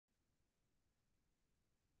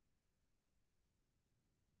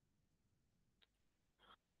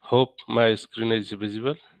Hope my screen is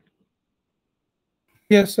visible.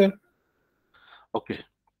 Yes, sir. Okay.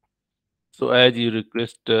 So as you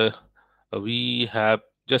request, we have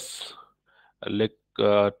just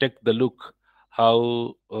take the look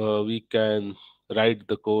how we can write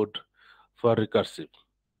the code for recursive.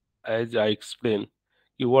 As I explain,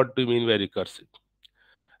 you what do you mean by recursive?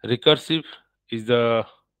 Recursive is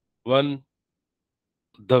one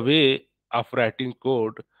the way of writing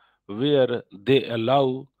code where they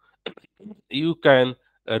allow you can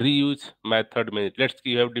reuse method many. Let's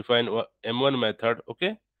you have defined M1 method,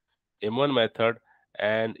 okay? M1 method,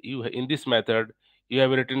 and you in this method you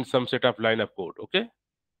have written some set of line of code, okay?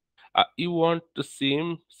 You want the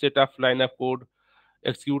same set of line of code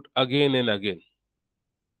execute again and again.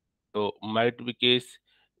 So might be case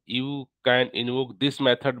you can invoke this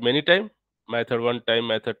method many times, method one time,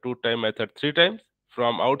 method two time, method three times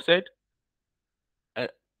from outside. An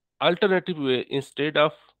alternative way, instead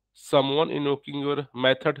of someone invoking your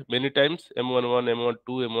method many times, M11,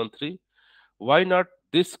 M12, M13, why not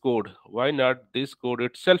this code? Why not this code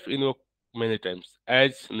itself invoke many times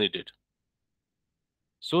as needed?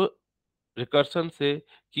 So recursion say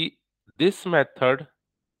कि this method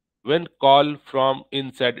when call from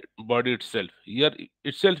inside body itself, here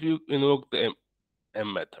itself you invoke the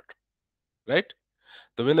M method, right?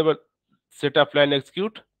 So whenever set of line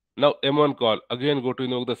execute, now M1 call again go to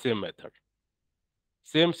invoke the same method.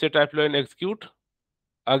 Same set of line execute,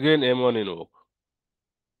 again M1 invoke.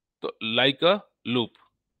 So like a loop.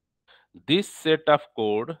 This set of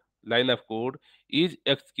code, line of code, is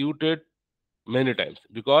executed many times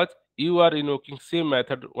because you are invoking same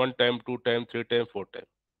method one time, two time, three time, four time.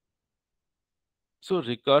 So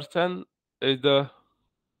recursion is the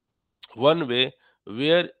one way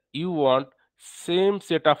where you want same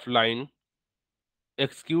set of line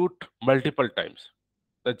execute multiple times.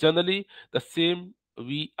 Generally the same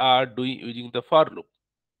we are doing using the for loop.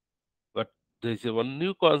 But there is a one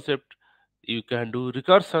new concept. You can do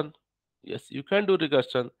recursion. Yes, you can do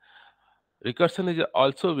recursion. Recursion is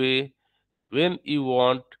also way when you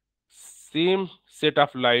want same set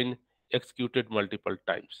of line executed multiple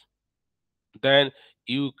times. Then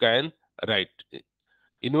you can write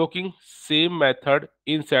invoking same method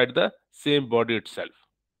inside the same body itself.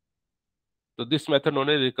 So this method known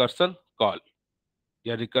as recursion call.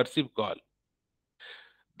 Yeah, recursive call.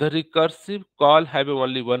 The recursive call have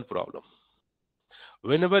only one problem.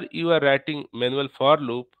 Whenever you are writing manual for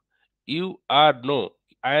loop, you are no,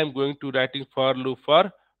 I am going to writing for loop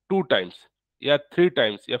for two times, yeah, three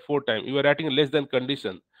times, yeah, four times. You are writing less than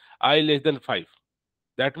condition, I less than five.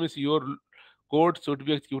 That means your code should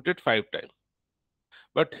be executed five times.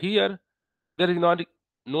 But here there is not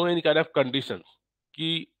no any kind of conditions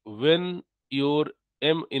ki when your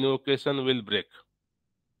M invocation will break,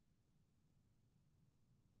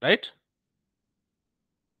 right?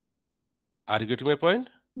 Are you getting my point?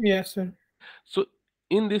 Yes, sir. So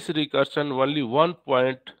in this recursion, only one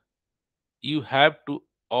point you have to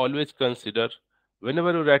always consider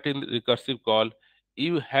whenever you write in recursive call,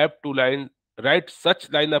 you have to write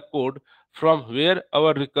such line of code from where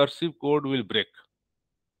our recursive code will break.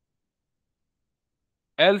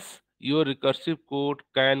 Else your recursive code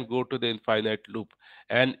can go to the infinite loop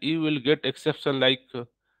and you will get exception like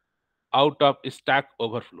out of stack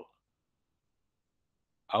overflow.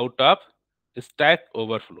 Out of stack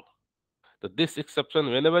overflow. So this exception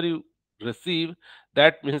whenever you receive,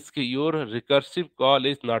 that means कि your recursive call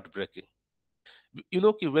is not breaking. You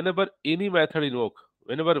know कि whenever any method invoke,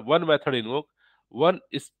 whenever one method invoke, one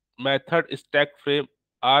is method stack frame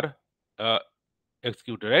are uh,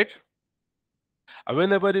 executed, right?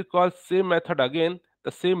 Whenever you call same method again,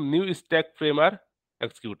 the same new stack frame are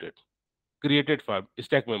executed, created for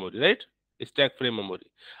stack memory, right? Stack frame memory.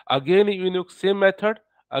 Again you invoke same method,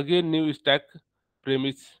 again new stack frame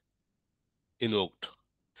is invoked.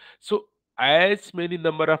 So as many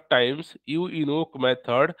number of times you invoke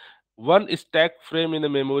method, one stack frame in the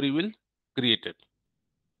memory will created.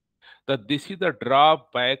 That this is the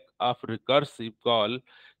drawback of recursive call.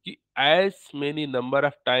 कि as many number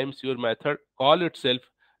of times your method call itself,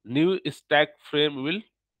 new stack frame will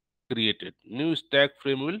created. New stack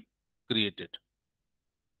frame will created.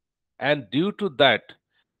 And due to that,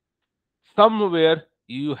 somewhere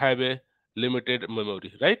you have a limited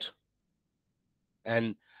memory, right?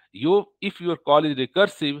 And you if your call is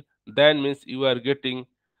recursive, then means you are getting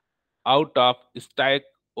out of stack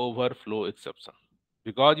overflow exception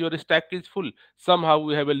because your stack is full. Somehow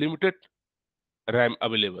we have a limited RAM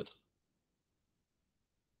available.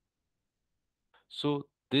 So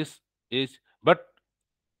this is, but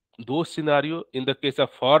those scenario in the case of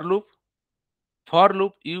for loop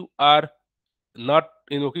you are not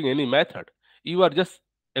invoking any method. You are just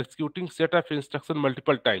executing set of instruction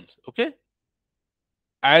multiple times, okay,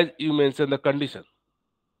 as you mention the condition.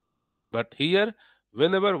 But here,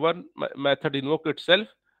 whenever one method invoke itself,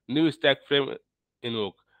 new stack frame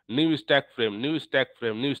invoke, new stack frame, new stack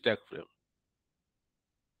frame, new stack frame.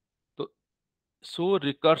 So, so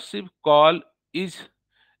recursive call is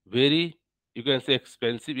very, you can say,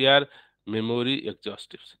 expensive. They are memory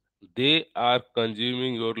exhaustives. They are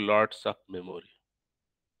consuming your lots of memory.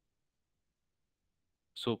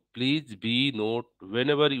 So please be note,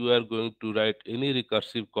 whenever you are going to write any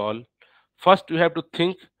recursive call, first you have to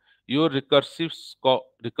think your recursive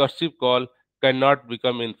call cannot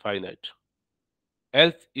become infinite,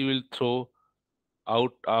 else you will throw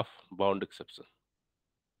out of bound exception.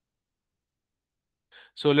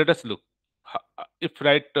 So let us look. If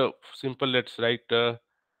write simple, let's write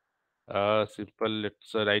simple.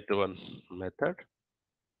 Let's write one method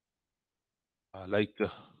like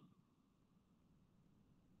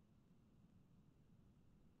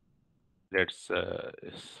let's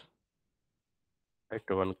write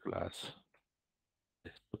one class.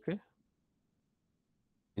 Okay.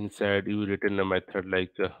 Inside you written a method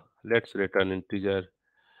like let's return integer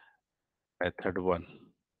method 1.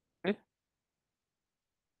 Okay,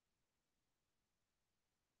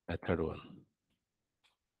 method 1.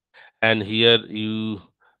 And here you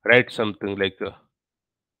write something like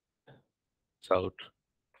out.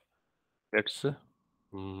 Let's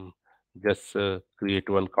mm, just create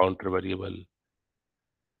one counter variable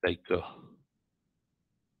like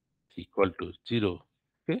equal to 0.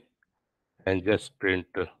 Okay, and just print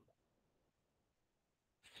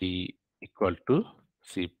c equal to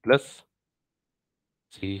c plus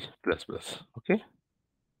c plus plus. Okay,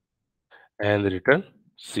 and return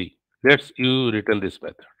c. Let's you return this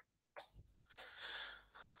method.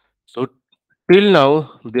 So till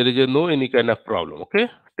now there is no any kind of problem. Okay,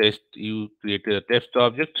 test, you create a test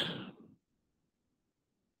object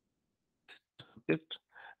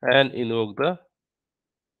and invoke the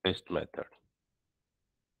test method.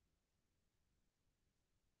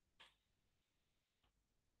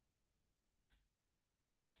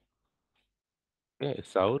 Okay,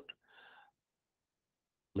 it's out,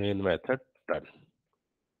 main method done.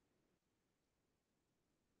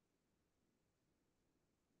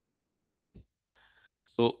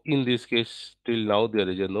 So in this case, till now there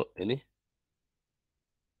is no any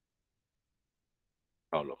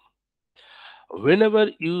problem.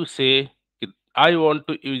 Whenever you say I want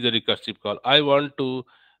to use the recursive call, I want to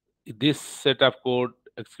this set of code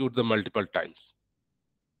execute the multiple times.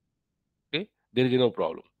 Okay, there is no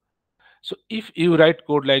problem. So if you write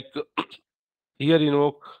code like here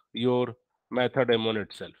invoke your method M1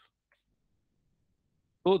 itself.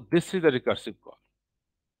 So this is the recursive call.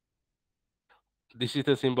 This is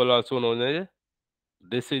the symbol also known as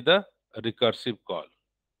this is the recursive call.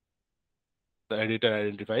 The editor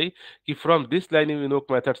identify कि from this line you invoke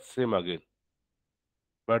method same again.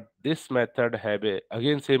 But this method have a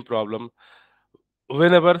again same problem.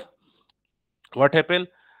 Whenever what happen?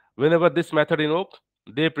 Whenever this method invoke,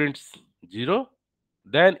 they prints 0.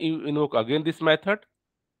 Then you invoke again this method,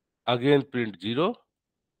 again print 0,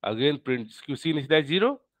 again print QC is that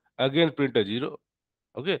 0, again print a 0.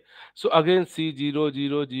 Okay, so again C 0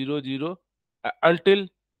 0 0 0 until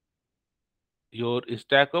your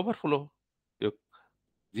stack overflow. Your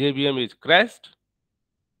JVM is crashed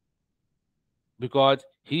because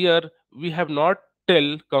here we have not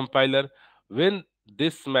tell compiler when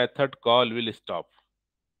this method call will stop.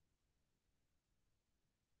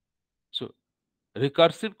 So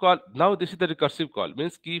recursive call, now this is the recursive call,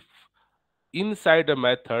 means if inside a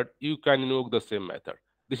method you can invoke the same method.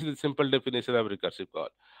 This is the simple definition of recursive call.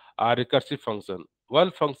 A recursive function,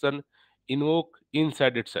 one function invoke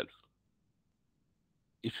inside itself.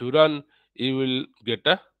 If you run, you will get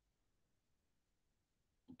a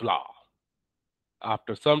blah.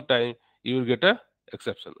 After some time, you will get a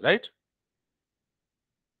exception, right?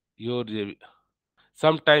 Your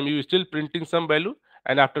sometime you still printing some value,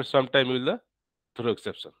 and after some time you will throw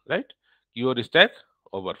exception, right? Your stack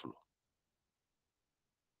overflow.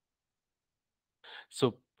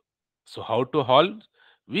 So, so how to solve?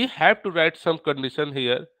 We have to write some condition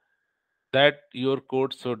here that your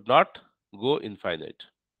code should not go infinite.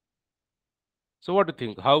 So what do you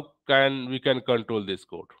think? How can we can control this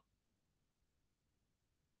code?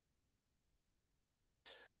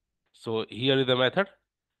 So here is the method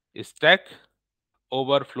stack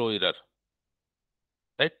overflow error,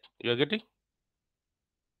 right? You are getting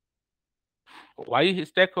why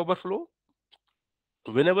stack overflow?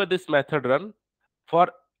 Whenever this method run, for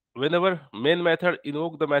whenever main method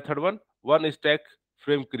invoke the method one stack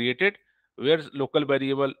frame created, where local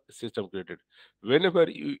variable system created. Whenever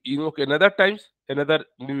you invoke another times, another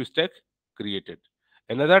new stack created.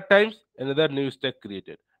 Another times, another new stack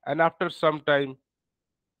created. And after some time,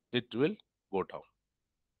 it will go down.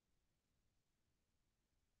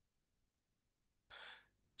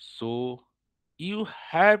 So you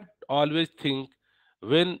have always think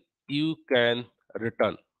when you can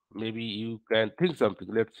return. Maybe you can think something.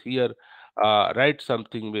 Let's here write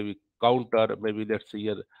something. Maybe counter. Maybe let's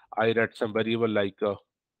here I write some variable like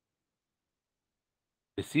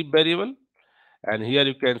receive variable, and here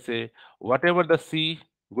you can say whatever the C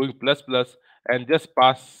going plus plus and just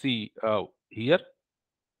pass C here.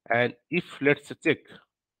 And if let's check,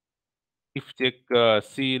 if check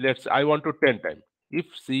C, let's I want to 10 times. If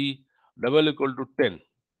C double equal to 10,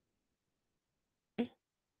 okay,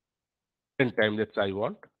 10 times that I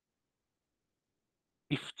want.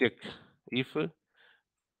 If check, if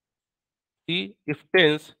C if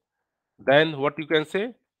tens, then what you can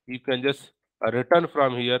say? You can just return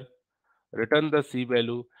from here, return the C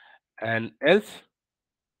value, and else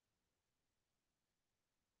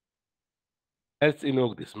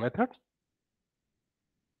invoke this method,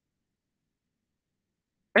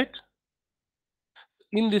 right?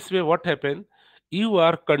 In this way, what happen? You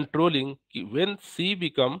are controlling when C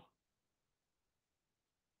become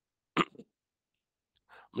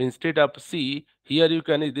instead of C, here you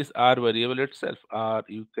can use this R variable itself, or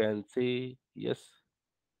you can say yes.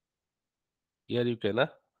 Here you can R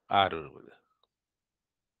variable.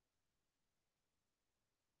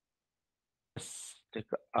 Yes, take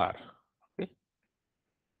a R. Okay.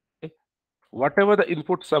 Okay. Whatever the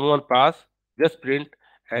input someone pass, just print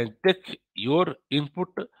and take your input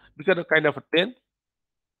become a kind of a 10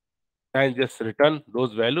 and just return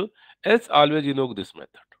those value. Else always invoke this method.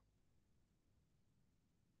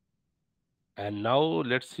 And now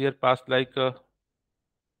let's here pass like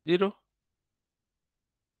 0.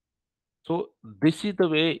 So this is the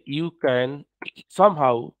way you can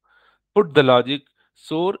somehow put the logic.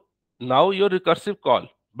 So now your recursive call,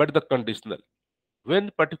 but the conditional.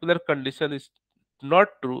 When particular condition is not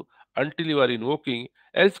true until you are invoking,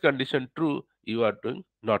 else condition true, you are doing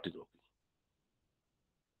not invoking.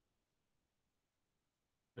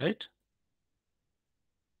 Right?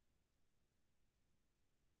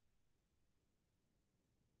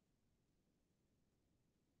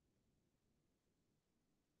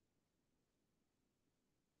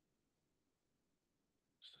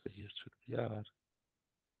 So here should be R.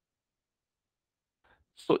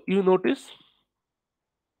 So you notice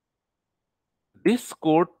this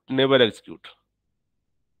code never execute.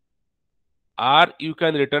 R you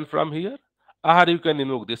can return from here, or you can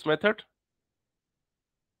invoke this method.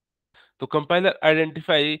 So compiler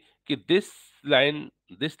identify कि this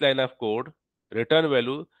line of code return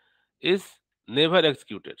value is never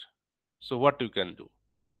executed. So what you can do?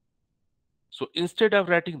 So instead of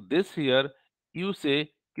writing this here, you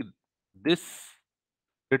say कि this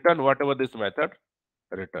return whatever this method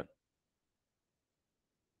return.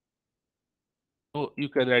 So you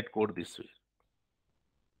can write code this way.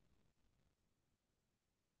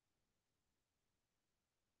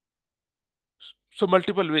 So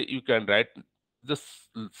multiple way you can write. The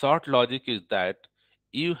short logic is that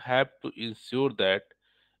you have to ensure that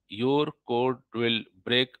your code will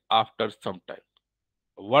break after some time.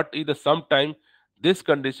 What is the sometime? This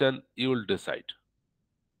condition you will decide.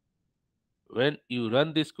 When you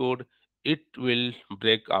run this code, it will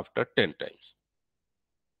break after 10 times.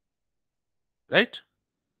 Right?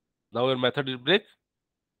 Now your method will break.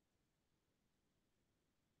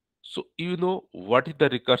 So you know what is the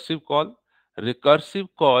recursive call? Recursive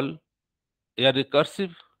call, a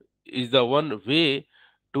recursive is the one way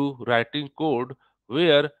to writing code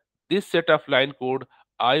where this set of line code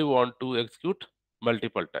I want to execute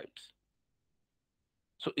multiple times.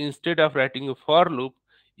 So instead of writing a for loop,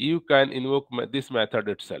 you can invoke this method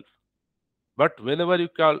itself. But whenever you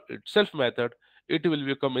call itself method, it will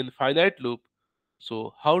become infinite loop.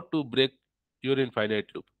 So how to break your infinite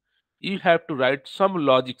loop? You have to write some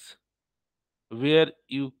logics where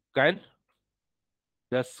you can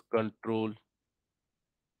just control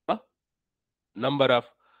a number of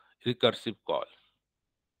recursive call.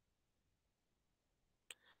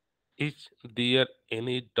 Is there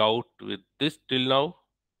any doubt with this till now?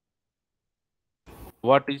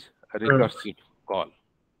 What is a Mm, recursive call?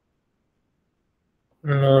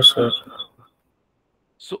 no, sir.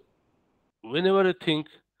 So whenever you think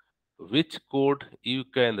which code you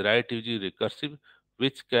can write using recursive,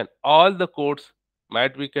 which can all the codes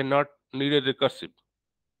might be cannot need a recursive.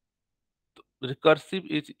 Recursive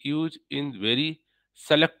is used in very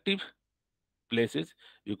selective places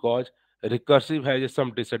because Recursive has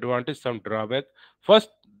some disadvantage, some drawback. First,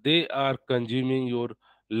 they are consuming your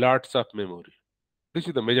lots of memory. This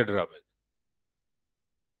is the major drawback.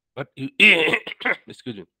 But you,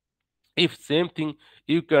 excuse me, if same thing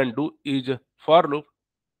you can do is for loop,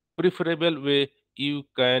 preferable way you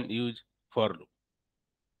can use for loop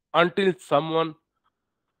until someone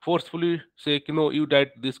forcefully say, no, you write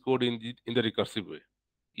this code in the recursive way.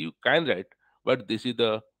 You can write, but this is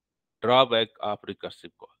the drawback of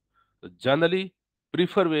recursive call. So generally,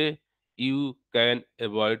 prefer way you can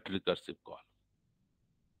avoid recursive call.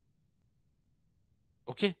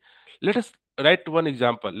 Okay, let us write one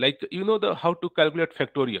example. Like the how to calculate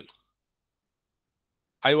factorial.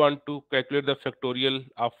 I want to calculate the factorial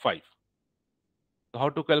of 5. So how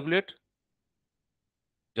to calculate?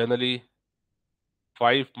 Generally,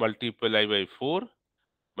 5 multiplied by 4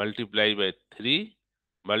 multiplied by 3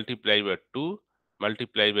 multiplied by 2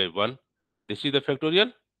 multiplied by 1. This is the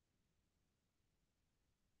factorial.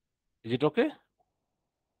 Is it okay?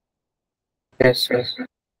 Yes, yes.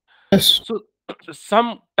 Yes. So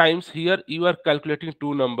sometimes here you are calculating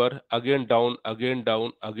two number again down, again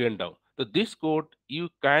down, again down. So this code you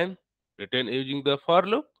can return using the for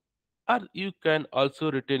loop, or you can also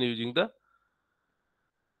return using the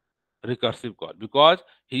recursive call, because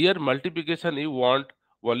here multiplication you want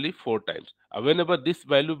only 4 times. Whenever this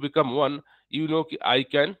value become 1, I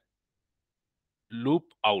can loop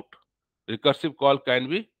out. Recursive call can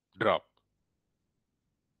be dropped.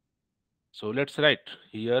 So let's write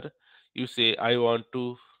here. You say I want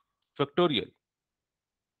to factorial.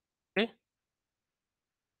 Okay,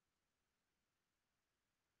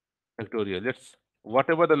 factorial. Let's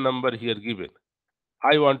whatever the number here given.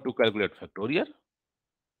 I want to calculate factorial.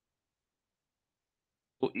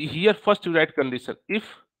 So here first you write condition. If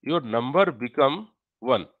your number become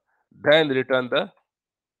 1, then return the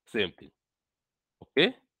same thing.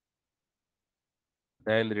 Okay,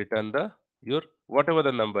 then return the your whatever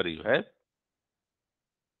the number you have.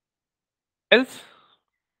 Else,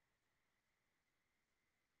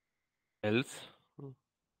 else,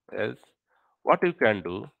 else, what you can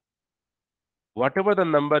do? Whatever the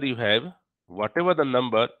number you have, whatever the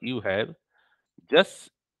number you have, just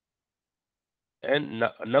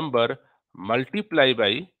number multiply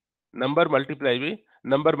by number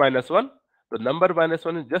minus 1. The number minus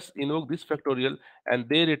 1 is just invoke this factorial and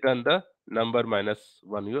they return the number minus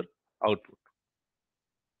 1 your output,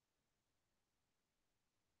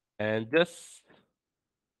 and just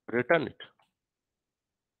return it.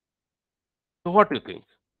 So what do you think?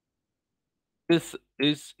 This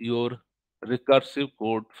is your recursive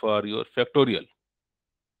code for your factorial.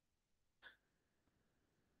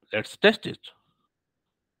 Let's test it.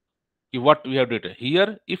 What we have done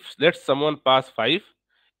here, if let someone pass 5,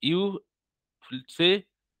 you say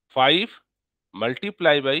 5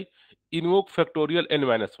 multiply by invoke factorial n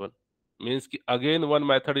minus 1, means again one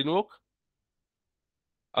method invoke,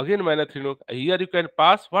 again minus invoke. Here you can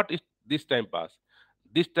pass what is this time pass,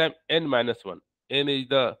 this time n minus 1, n is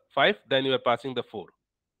the 5, then you are passing the 4.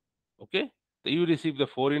 Okay, so you receive the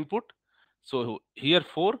 4 input. So here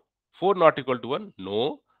 4 not equal to 1,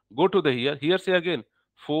 no, go to the here say again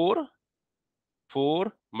 4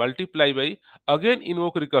 multiply by, again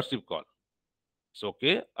invoke recursive call. So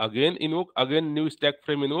okay, again invoke, again new stack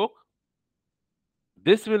frame invoke.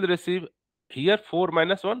 This will receive here 4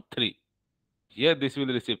 minus 1, 3. Here this will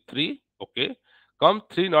receive 3. Okay, come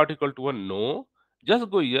 3 not equal to 1, no, just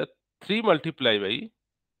go here 3 multiply by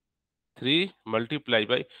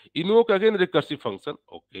invoke again recursive function.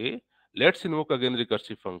 Okay, let's invoke again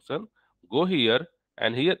recursive function. Go here,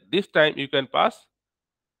 and here this time you can pass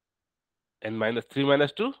n minus 3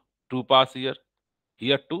 minus 2, 2 pass here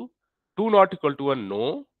 2 not equal to 1,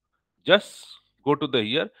 no, just go to the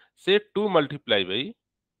here, say 2 multiply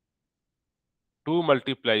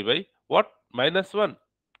by what, minus 1.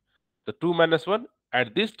 The 2 minus 1,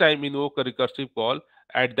 at this time invoke a recursive call,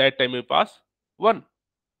 at that time you pass 1.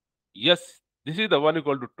 Yes, this is the 1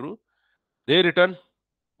 equal to true. They return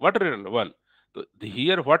what, return 1. So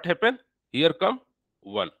here what happened, here come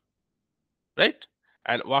 1, right?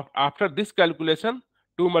 And after this calculation,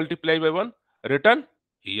 2 multiply by 1 return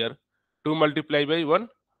here, 2 multiply by 1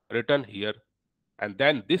 return here, and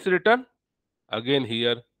then this return again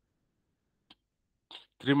here,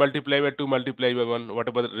 3 multiply by 2 multiply by 1,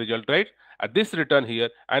 whatever the result, right? And this return here,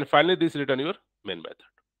 and finally this return your main method.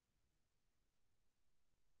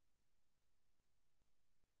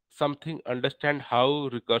 Something understand how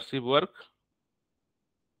recursive work?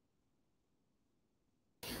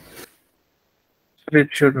 It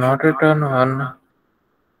should not return one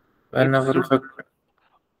whenever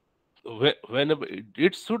Whenever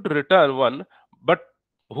it should return 1, but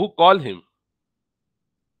Who call him?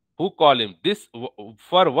 Who call him?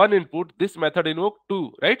 For one input, this method invoke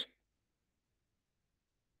two, right?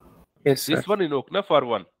 Yes, sir. This one invoke na for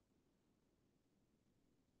one.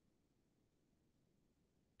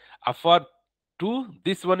 For two,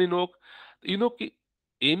 this one invoke.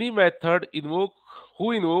 Any method invoke,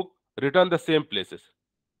 who invoke, return the same places,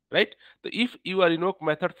 right? So if you are invoke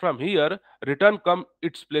method from here, return come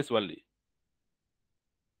its place only,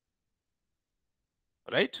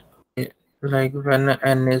 right? Yeah, like when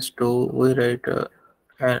n is 2, we write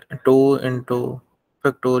 2 into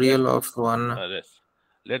Let's factorial of 1. yes.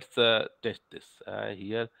 Let's test this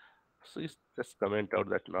here. So just comment out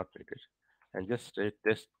that not needed, and just say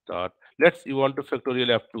test dot. Let's you want to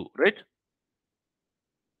factorial f2, right?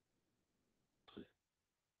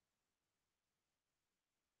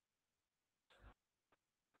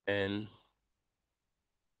 And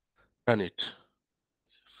run it.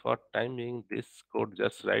 For time being, this code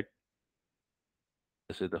just write.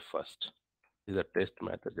 This is the first. This is a test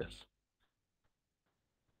method just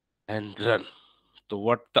and run. So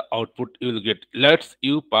what the output you will get? Let's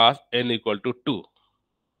you pass n equal to 2.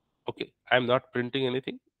 Okay, I'm not printing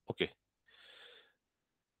anything. Okay,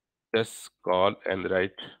 just call and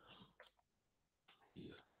write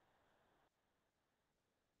here.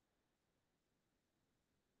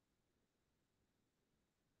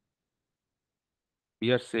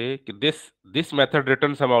 Here say this method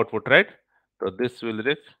returns some output, right? So this will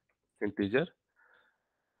reach integer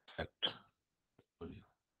fact.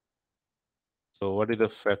 So what is the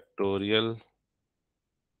factorial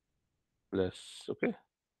plus? Okay,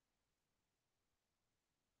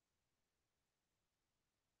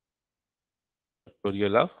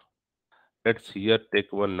 factorial of. Let's here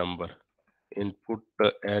take one number. Input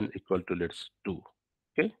n equal to let's 2.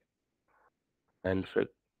 Okay, and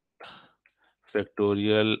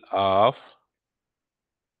factorial of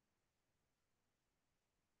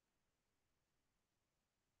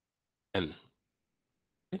n.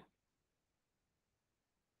 Okay,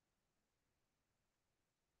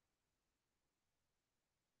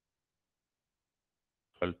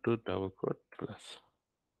 equal to double quote plus.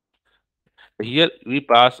 Here we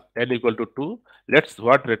pass n equal to 2. Let's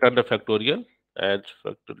what return the factorial and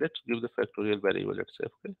let's give the factorial variable. Let's say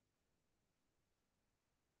okay.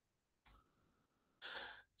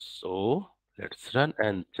 So let's run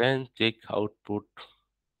and then check output.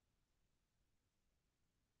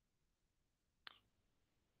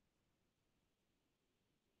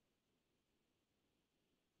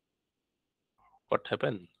 What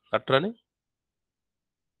happened? Not running?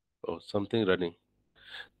 Oh, something running.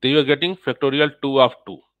 So you are getting factorial 2 of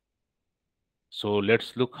 2. So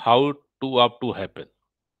let's look how 2 of 2 happen.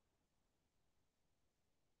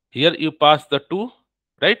 Here you pass the 2,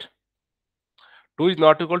 right? 2 is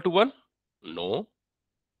not equal to 1? No.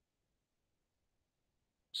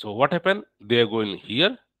 So what happened? They are going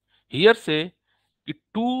here. Here say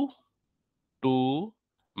 2 to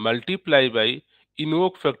multiply by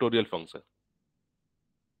invoke factorial function.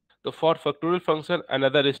 So for factorial function,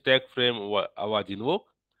 another stack frame was invoked.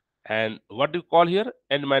 And what do you call here?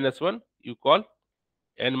 N minus 1. You call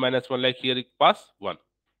n minus 1 like here it pass 1.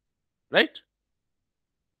 Right?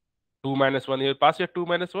 2 minus 1 here pass here 2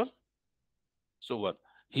 minus 1. So 1.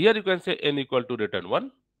 Here you can say n equal to return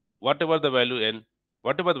 1. Whatever the value n,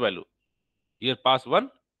 whatever the value. Here pass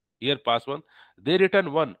 1. Here pass 1. They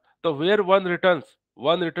return 1. So where 1 returns,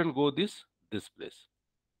 1 return go this place.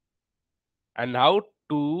 And now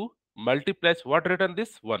 2 multiplies what return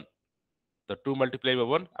this 1. The 2 multiplied by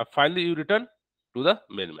 1 and finally you return to the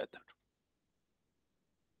main method.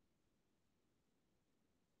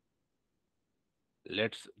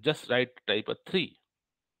 Let's just write type a 3.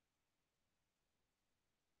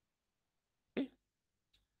 Okay,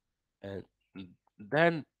 and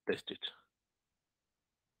then test it.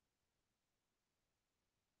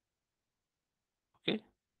 Okay,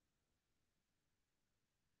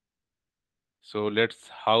 so let's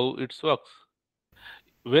how it works.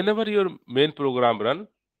 Whenever your main program run,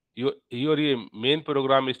 your main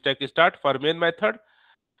program stack start for main method.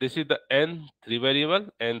 This is the n3 variable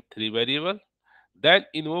n3 variable. Then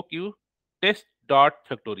invoke you test dot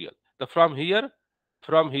factorial. The from here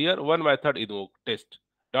one method invoke test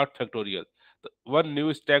dot factorial. One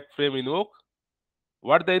new stack frame invoke.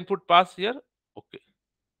 What the input pass here? Okay.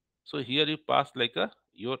 So here you pass like a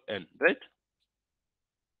your n, right?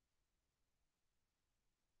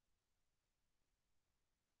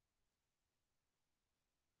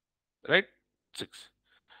 Right? 6.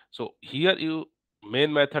 So here you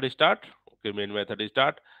main method start. Okay, main method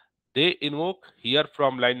start. They invoke here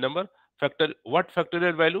from line number factor what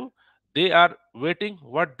factorial value they are waiting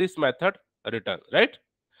what this method return, right?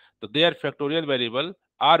 So their factorial variable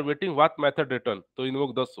are waiting what method return. So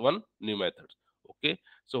invoke thus one new method. Okay.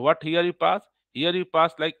 So what here you pass? Here you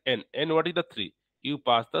pass like n. N what is the 3? You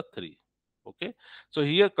pass the 3. Okay. So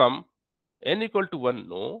here come n equal to 1.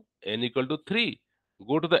 No. N equal to 3.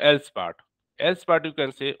 Go to the else part. Else part you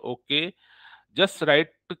can say okay. Just write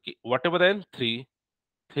whatever the n 3.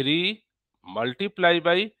 3 multiply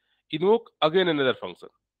by invoke again another function.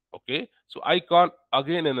 Okay. So I call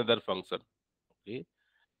again another function. Okay.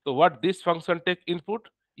 So what this function take input?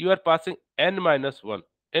 You are passing n minus 1.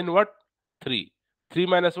 N what? 3. 3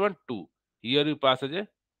 minus 1, 2. Here you pass as a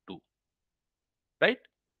 2. Right?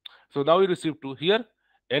 So now you receive 2 here.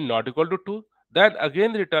 N not equal to 2. Then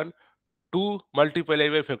again return 2 multiply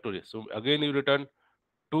by factorial. So again you return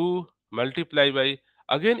 2 multiply by,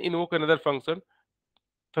 again invoke another function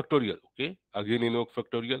factorial. Okay. Again invoke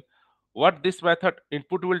factorial. What this method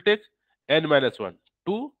input will take? N minus 1.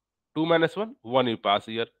 2. 2 minus 1. 1 you pass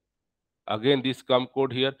here. Again this come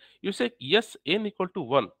code here. You say yes n equal to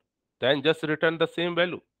 1. Then just return the same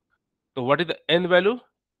value. So what is the n value?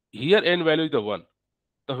 Here n value is the 1.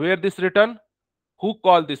 So where this return? Who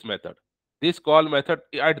call this method? This call method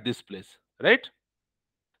at this place. Right?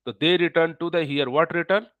 So they return to the here. What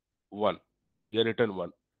return? 1. They return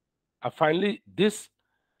 1. Finally this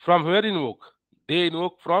from where invoke? They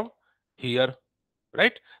invoke from here.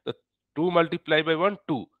 Right? The 2 multiply by 1,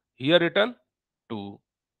 2. Here return 2.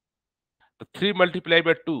 The 3 multiplied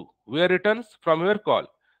by 2, where returns? From where call?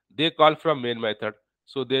 They call from main method.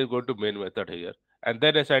 So they go to main method here. And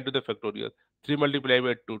then assign to the factorial. 3 multiplied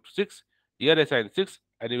by 2, 6. Here assign 6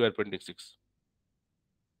 and you are printing 6.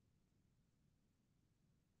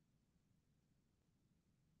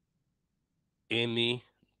 Any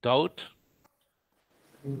doubt?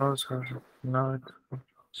 No, sir. No.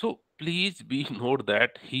 So please be note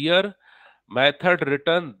that here method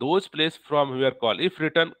return those place from where call. If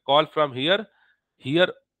return call from here, here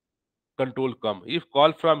control come. If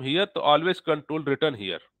call from here, to always control return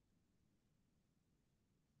here.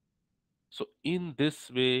 So in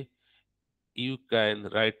this way, you can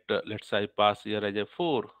write let's say pass here as a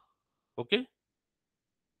 4. Okay,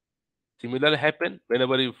 similar happen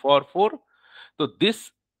whenever you for 4. So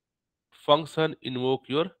this function invoke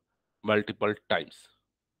your multiple times.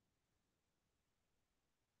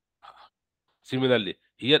 Similarly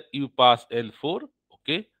here you pass n4.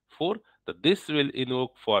 Okay, 4. So this will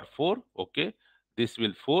invoke for 4. Okay, this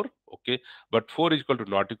will 4. Okay, but 4 is equal to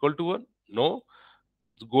not equal to 1. No.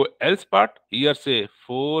 Go else part. Here say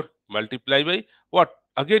 4 multiply by what?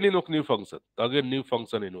 Again invoke new function. Again new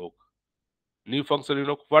function invoke. New function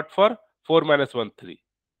invoke what for? 4 minus 1, 3.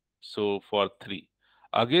 So for 3.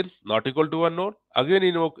 Again not equal to 1 node. Again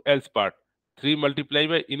invoke else part. 3 multiply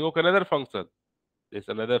by invoke another function. There's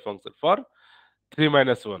another function for 3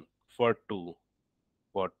 minus 1 for 2.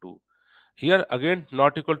 For 2. Here again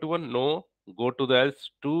not equal to 1. No. Go to the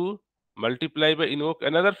else 2 multiply by invoke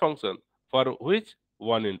another function for which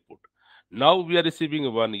 1 input. Now we are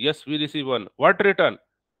receiving 1. Yes, we receive 1. What return?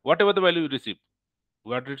 Whatever the value you receive.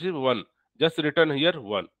 What receive 1. Just return here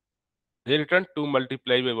 1. They return 2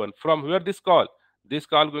 multiply by 1. From where this call? This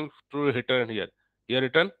call going to return here. Here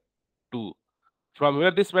return 2. From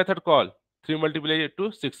where this method call? 3 multiply by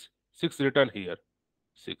 2, 6. 6 return here.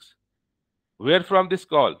 6. Where from this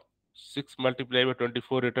call? 6 multiply by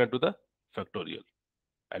 24 return to the factorial.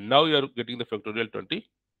 And now you are getting the factorial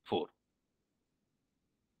 24.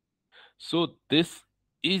 So this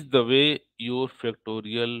is the way your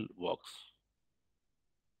factorial works.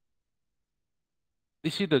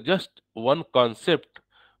 This is the just one concept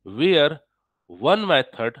where one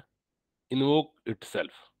method invoke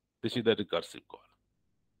itself. This is the recursive call.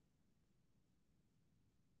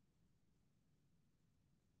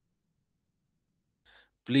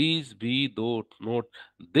 Please be note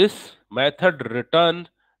this method return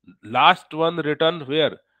last one return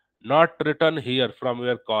where, not return here from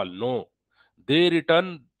where call. No, they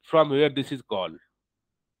return from where this is called.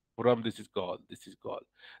 From this is called. This is called.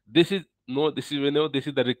 This is no. This is this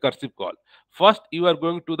is the recursive call. First you are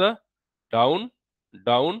going to the down,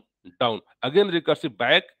 down, down. Again recursive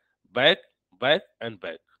back, back, back, and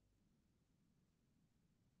back.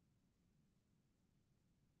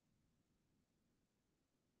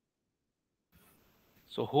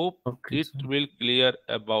 So hope Okay, it sir. will clear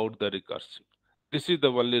about the recursive. This is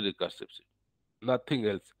the only recursive, nothing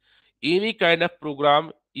else. Any kind of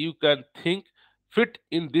program you can think fit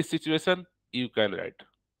in this situation, you can write.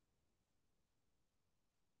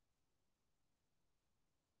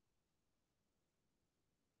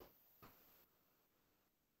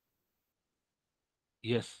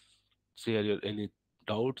 Yes, share your any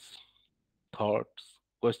doubts, thoughts,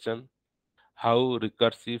 question. how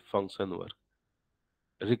recursive function work.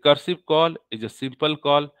 Recursive call is a simple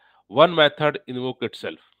call. One method invoke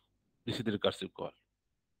itself. This is the recursive call.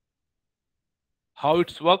 How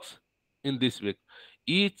it works in this way.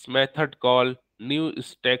 Each method call new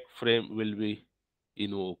stack frame will be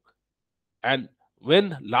invoked. And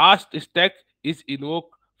when last stack is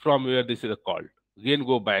invoked from where this is called, again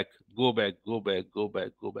go back, go back, go back, go back,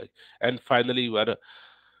 go back. And finally you are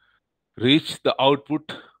reach the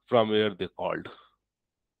output from where they called.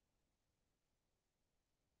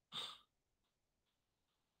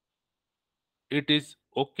 It is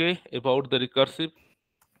okay about the recursive.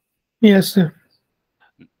 Yes, sir.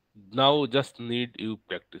 Now just need you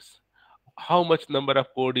practice. How much number of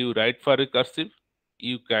code you write for recursive,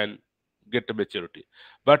 you can get a maturity.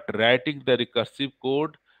 But writing the recursive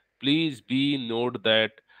code, please be note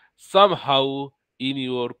that somehow in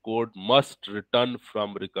your code must return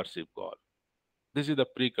from recursive call. This is the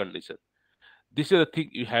precondition. This is the thing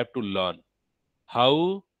you have to learn.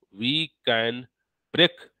 How we can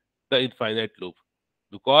break the infinite loop,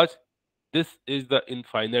 because this is the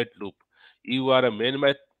infinite loop. You are a main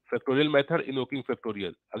factorial method invoking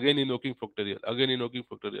factorial, again invoking factorial, again invoking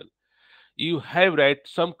factorial. You have write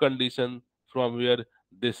some condition from where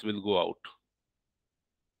this will go out.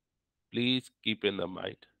 Please keep in the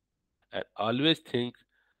mind and always think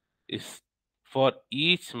is for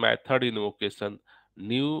each method invocation,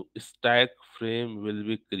 new stack frame will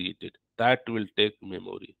be created. That will take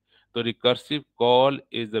memory. The recursive call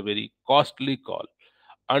is a very costly call.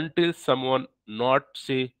 Until someone not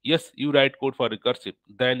say, yes, you write code for recursive,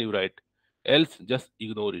 then you write. Else, just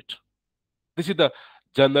ignore it. This is the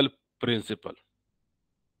general principle.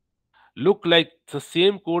 Look like the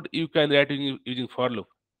same code you can write using for loop.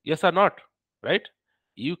 Yes or not? Right?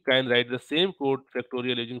 You can write the same code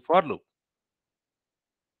factorial using for loop.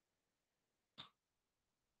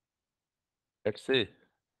 Let's say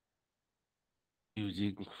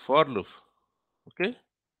using for loop. Okay.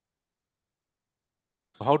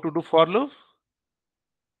 So how to do for loop?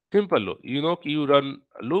 Simple loop. You know, you run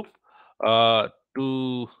a loop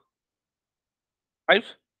to 5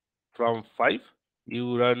 from 5.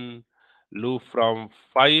 You run loop from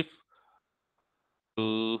 5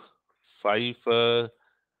 to 5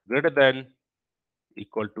 greater than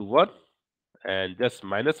equal to 1 and just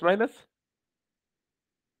minus minus.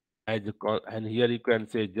 As you and here you can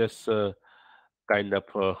say just kind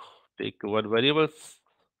of take one variable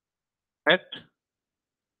fact,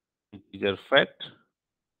 integer fact,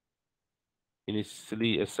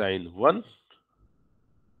 initially assign 1,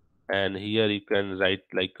 and here you can write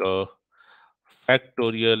like a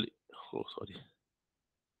factorial, oh sorry,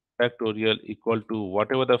 factorial equal to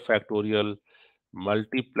whatever the factorial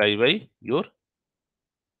multiply by your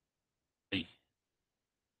I.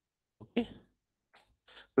 Okay.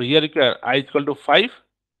 So here you can I equal to 5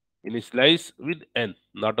 initialize with n,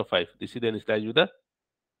 not a 5. This is the initialize with the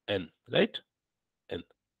n, right? N.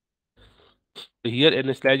 So here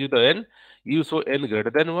initialize with the n, you show n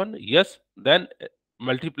greater than 1, yes, then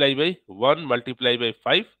multiply by 1 multiply by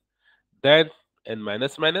 5, then n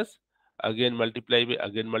minus minus, again multiply by,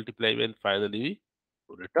 and finally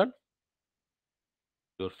we return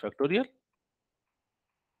your factorial.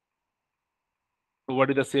 So what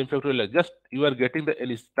is the same factorial? Just you are getting the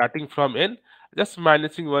n is starting from n, just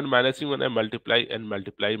minusing one, and multiply,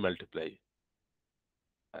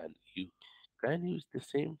 and you can use the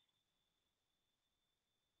same.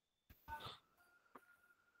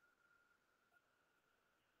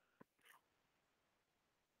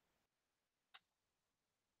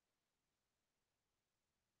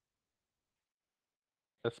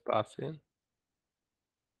 Just pass in.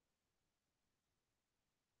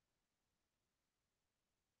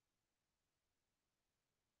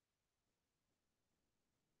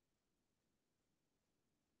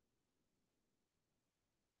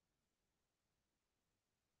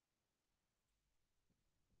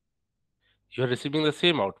 You are receiving the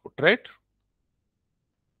same output, right?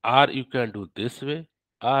 Or you can do this way,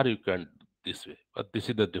 or you can do this way. But this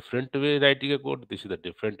is the different way writing a code. This is the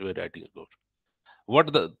different way writing a code.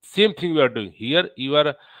 What the same thing we are doing here? You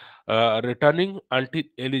are returning until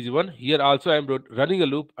n is 1. Here also I am running a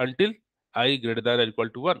loop until I greater than or equal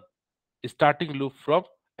to 1. Starting loop from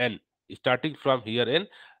n. Starting from here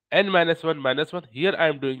n minus 1 minus 1. Here I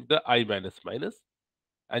am doing the I minus minus.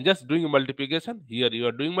 And just doing a multiplication. Here you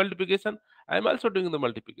are doing multiplication. I am also doing the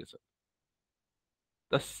multiplication.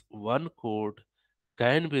 Thus, one code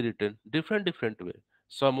can be written different way.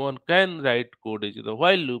 Someone can write code is the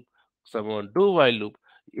while loop, someone do while loop.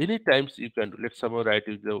 Any times you can let someone write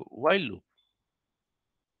is the while loop.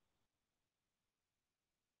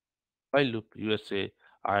 While loop, you say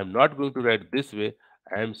I am not going to write this way.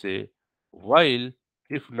 I am say while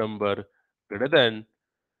if number greater than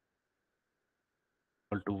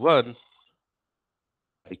equal to 1,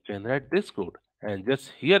 I can write this code. And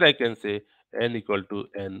just here I can say n equal to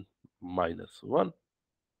n minus 1.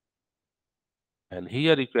 And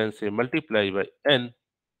here you can say multiply by n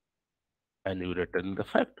and you return the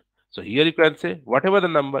fact. So here you can say whatever the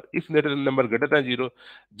number, if there is a number greater than 0,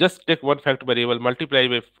 just take one fact variable, multiply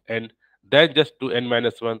by n, then just do n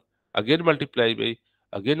minus 1, again multiply by,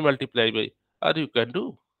 or you can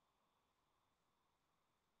do.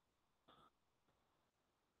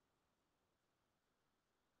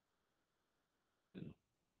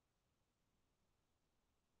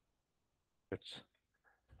 It's,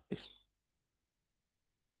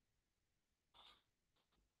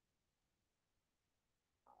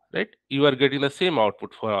 right? You are getting the same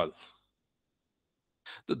output for all.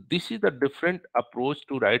 So this is the different approach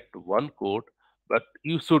to write one code, but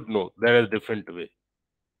you should know there is a different way,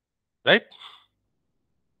 right?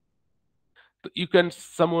 So you can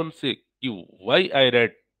someone say you why I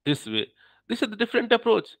write this way. This is the different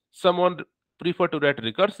approach. Someone prefer to write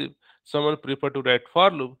recursive, someone prefer to write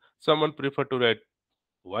for loop, someone prefer to write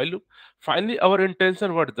while loop. Finally, our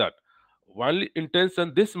intention what is that? Only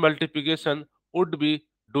intention this multiplication would be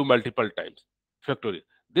do multiple times. Factorial.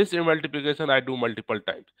 This multiplication I do multiple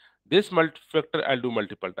times. This factor I'll do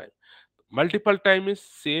multiple times. Multiple time is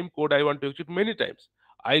same code I want to execute many times.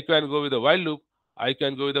 I can go with a while loop, I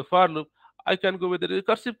can go with a for loop, I can go with a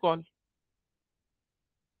recursive call.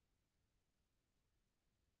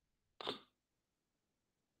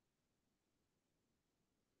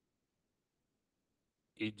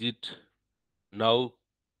 Is it now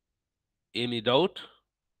any doubt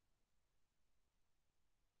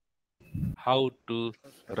how to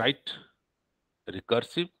write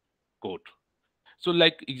recursive code? So,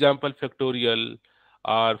 like example, Factorial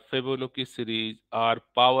or Fibonacci series or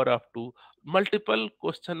power of two, multiple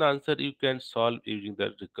question answer you can solve using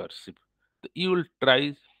the recursive. You will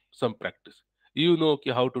try some practice. You know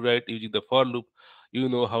how to write using the for loop. You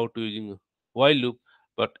know how to using while loop,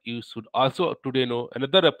 but you should also today know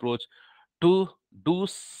another approach to do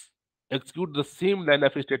execute the same line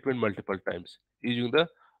of statement multiple times using the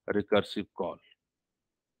recursive call.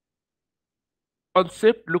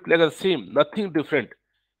 Concept look like the same, nothing different.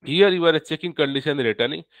 Here you are checking condition and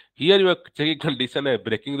returning. Here you are checking condition and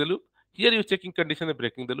breaking the loop. Here you are checking condition and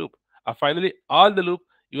breaking the loop. Finally, all the loop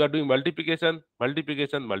you are doing multiplication,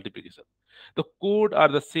 multiplication, multiplication. The code are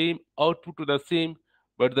the same, output to the same,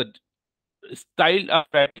 but the style of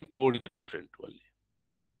writing code is different only.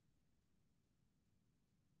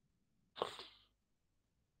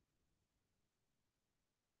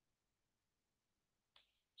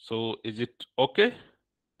 So is it okay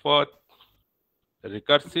for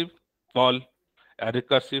recursive call, a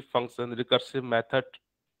recursive function, recursive method?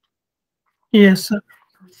 Yes, sir.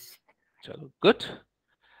 Chalo, good.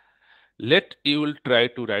 Let you will try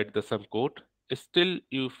to write the some code. Still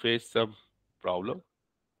you face some problem.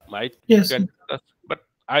 Might you Yes, can sir. discuss, but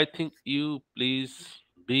I think you please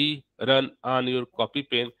be run on your copy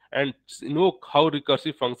pen and know how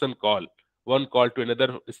recursive function call. One call to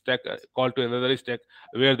another stack, call to another stack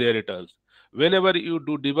where they returns. Whenever you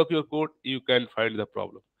do debug your code, you can find the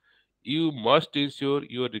problem. You must ensure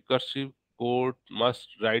your recursive code must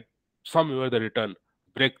write somewhere the return,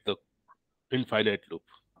 break the infinite loop.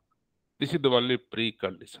 This is the only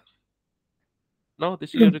precondition. Now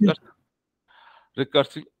this is your Okay. recursive.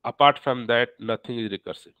 Recursive. Apart from that, nothing is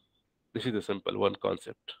recursive. This is the simple one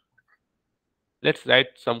concept. Let's write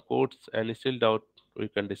some codes and still doubt we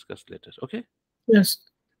can discuss later. Okay. Yes.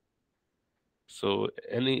 So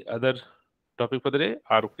any other topic for the day?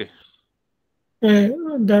 Are okay.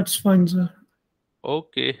 That's fine, sir.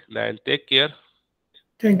 Okay. Then take care.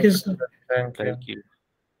 Thank you, Okay, sir. sir. Thank Thank you. you.